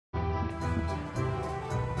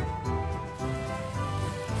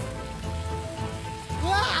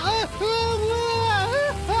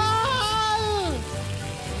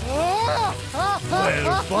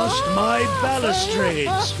Well, bust my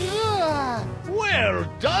balustrades!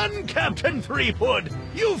 Well done, Captain Threepwood!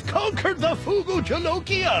 You've conquered the Fugu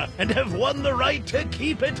Jalokia and have won the right to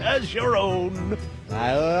keep it as your own.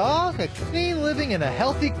 A clean living and a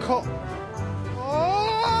healthy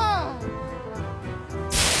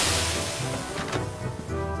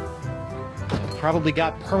Probably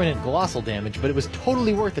got permanent glossal damage, but it was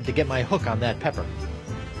totally worth it to get my hook on that pepper.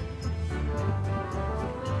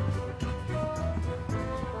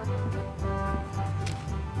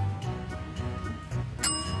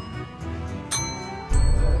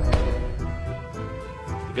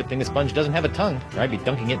 Good thing the sponge doesn't have a tongue, or I'd be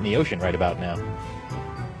dunking it in the ocean right about now.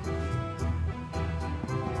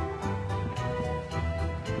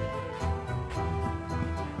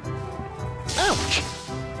 Ouch!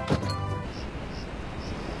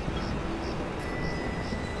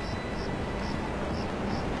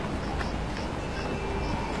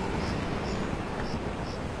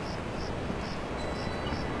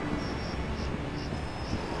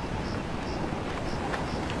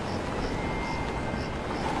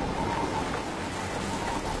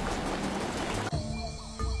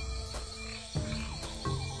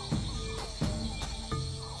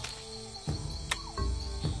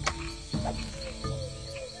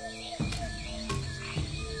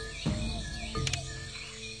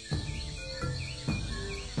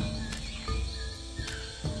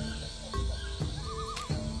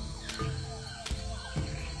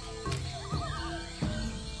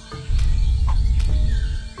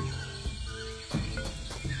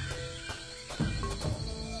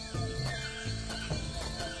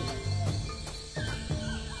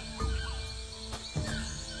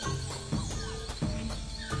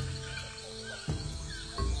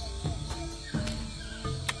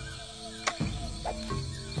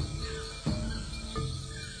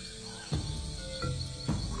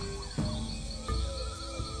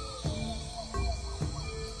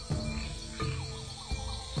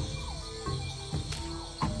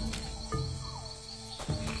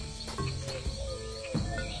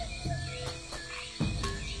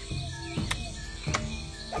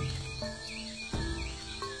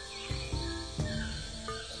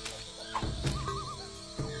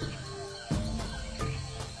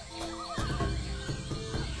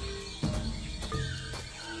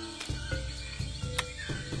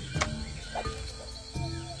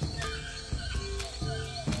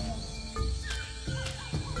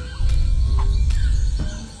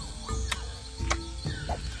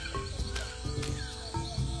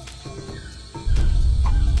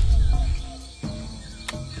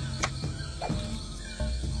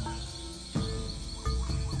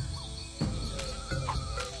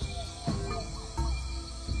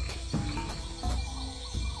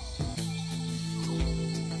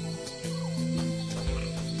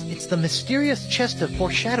 It's the mysterious chest of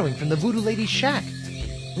foreshadowing from the Voodoo Lady's shack.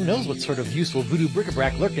 Who knows what sort of useful voodoo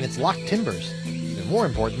bric-a-brac lurk in its locked timbers? Even more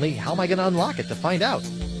importantly, how am I going to unlock it to find out?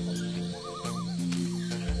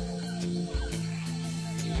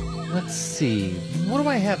 Let's see, what do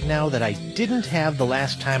I have now that I didn't have the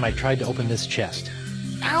last time I tried to open this chest?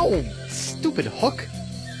 Ow! Stupid hook!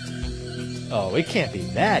 Oh, it can't be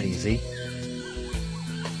that easy.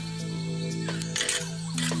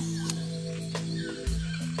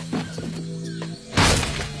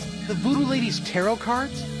 The Voodoo Lady's tarot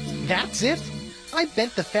cards? That's it? I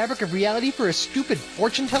bent the fabric of reality for a stupid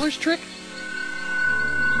fortune teller's trick?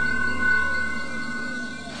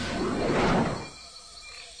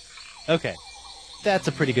 Okay, that's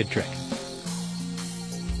a pretty good trick.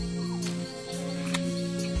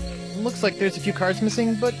 Looks like there's a few cards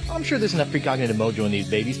missing, but I'm sure there's enough precognitive mojo in these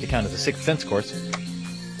babies to count as a Sixth Sense course.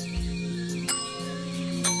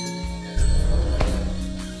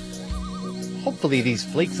 Hopefully these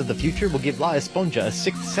flakes of the future will give La Esponja a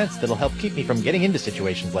sixth sense that'll help keep me from getting into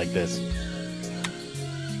situations like this.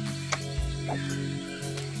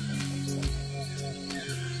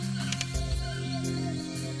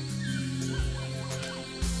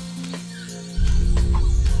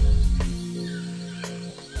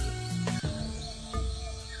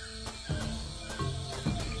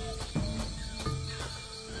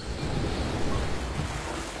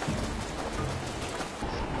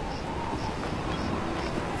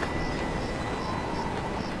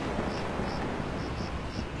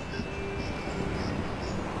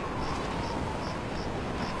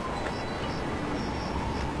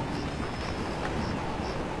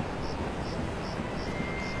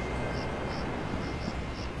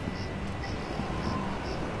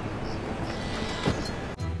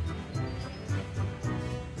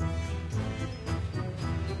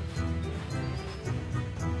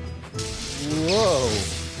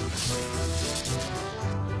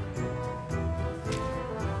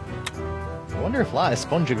 I wonder if La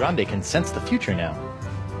Esponja Grande can sense the future now.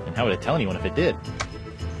 And how would it tell anyone if it did?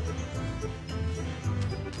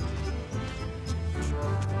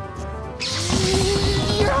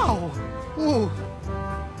 Yow! Ooh.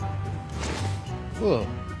 Whoa.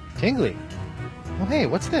 Tingly. Oh, hey,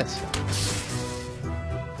 what's this?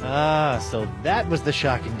 Ah, so that was the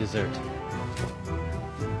shocking dessert.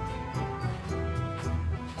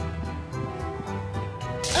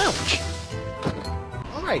 Ouch!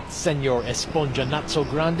 Alright, Senor Esponja Not So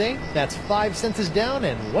Grande. That's 5 senses down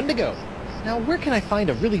and 1 to go. Now, where can I find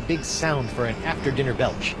a really big sound for an after-dinner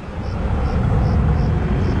belch?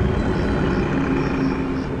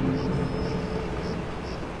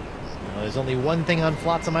 Well, there's only one thing on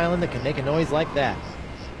Flotsam Island that can make a noise like that.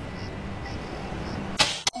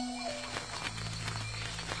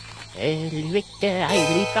 Elric, I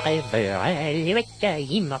live forever, Elric,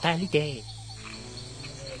 immortalité.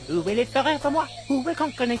 Où est les forever, moi? Où est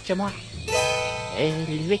qu'on connaît chez moi?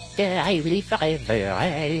 Elric, I live forever,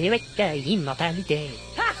 Elric, immortalité.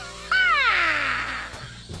 Ha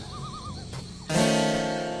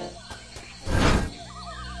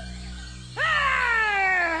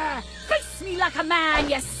ha! Face me like a man,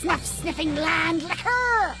 you snuff-sniffing land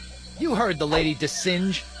licker! You heard the lady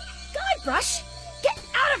Desinge. Guybrush, get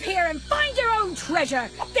out of here and find your own treasure!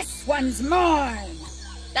 This one's mine!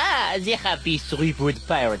 Ah, the happy Threepwood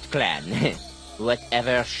pirate clan.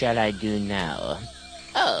 Whatever shall I do now?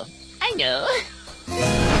 Oh, I know.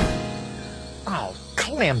 Oh,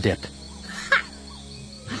 clam dip.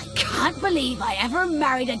 I can't believe I ever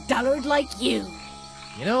married a dullard like you.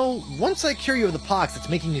 You know, once I cure you of the pox that's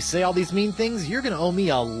making you say all these mean things, you're gonna owe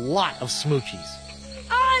me a lot of smoochies.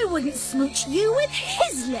 I wouldn't smooch you with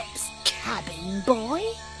his lips, cabin boy.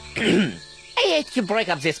 I hate to break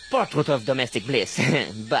up this portrait of domestic bliss,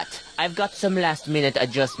 but I've got some last-minute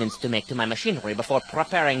adjustments to make to my machinery before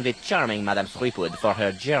preparing the charming Madame Threepwood for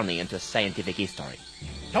her journey into scientific history.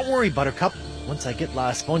 Don't worry, Buttercup. Once I get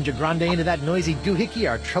La Esponja Grande into that noisy doohickey,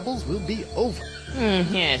 our troubles will be over.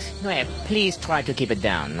 Yes. Well, please try to keep it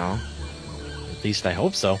down, no? At least I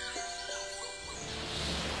hope so.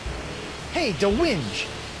 Hey, DeWinge!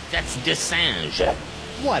 That's Desinge.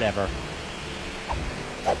 Whatever.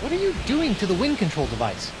 What are you doing to the wind control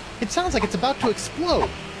device? It sounds like it's about to explode.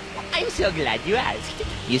 I'm so glad you asked.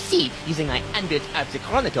 You see, using my ambient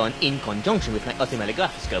chronotone in conjunction with my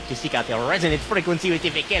oscilloscope to seek out a resonant frequency with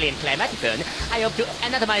the Vecalian climatophone, I hope to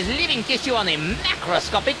anatomize living tissue on a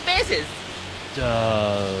macroscopic basis.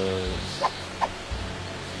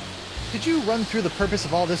 Did you run through the purpose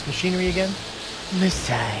of all this machinery again?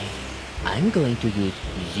 Messiah, I'm going to use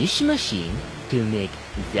this machine to make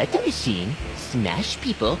that machine smash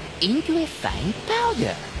people into a fine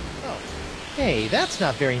powder. Oh. Hey, that's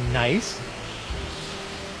not very nice.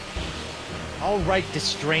 All right,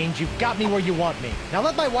 Destrange, you've got me where you want me. Now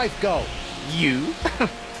let my wife go. You?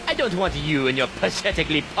 I don't want you in your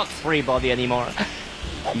pathetically pox-free body anymore.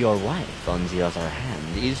 Your wife, on the other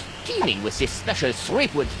hand, is teeming with this special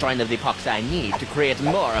Threepwood strain of the pox I need to create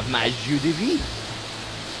more of my jus de vie.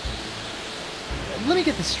 Let me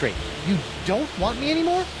get this straight. You don't want me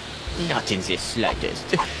anymore? Not in the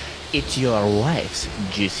slightest. It's your wife's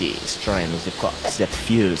juicy strain of the pox that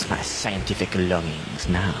fuels my scientific longings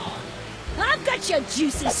now. I've got your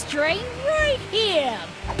juicy strain right here,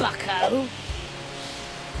 bucko.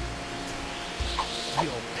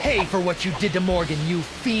 You'll pay for what you did to Morgan, you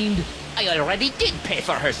fiend. I already did pay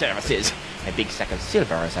for her services. A big sack of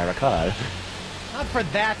silver, as I recall. Not for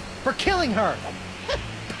that, for killing her.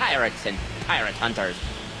 Pirates and pirate hunters.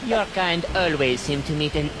 Your kind always seem to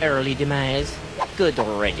meet an early demise. Good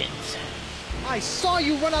riddance. I saw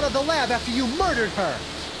you run out of the lab after you murdered her.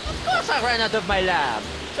 Of course I ran out of my lab.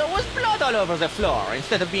 There was blood all over the floor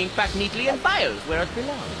instead of being packed neatly in vials where it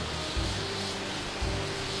belongs.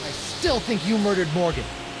 I still think you murdered Morgan.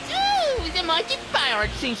 Oh, the mighty pirate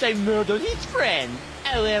thinks I murdered his friend.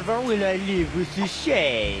 However will I live with the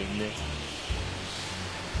shame?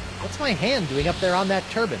 What's my hand doing up there on that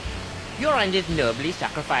turban? Your hand is nobly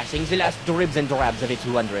sacrificing the last dribs and drabs of its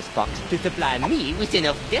wondrous pox to supply me with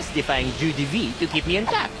enough death-defying jus de vie to keep me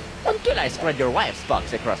intact, until I spread your wife's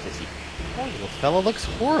pox across the sea. Poor little fellow looks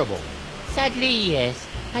horrible. Sadly, yes.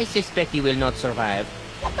 I suspect he will not survive.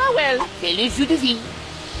 Oh well, c'est le jus de vie.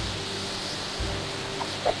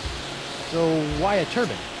 So why a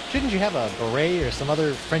turban? Shouldn't you have a beret or some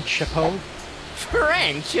other French chapeau?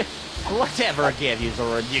 French? Whatever gave you the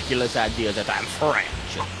ridiculous idea that I'm French?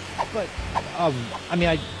 But, I mean,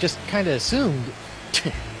 I just kind of assumed...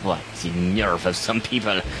 What, the nerve of some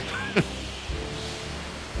people.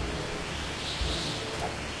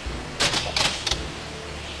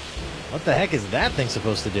 What the heck is that thing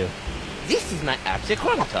supposed to do? This is my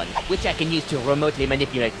Arpsichronoton, which I can use to remotely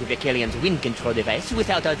manipulate the Vicalian's wind control device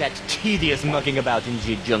without all that tedious mucking about in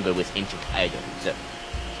the jungle with ancient items.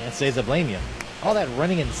 Can't say as I blame you. All that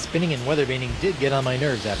running and spinning and weathervaning did get on my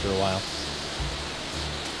nerves after a while.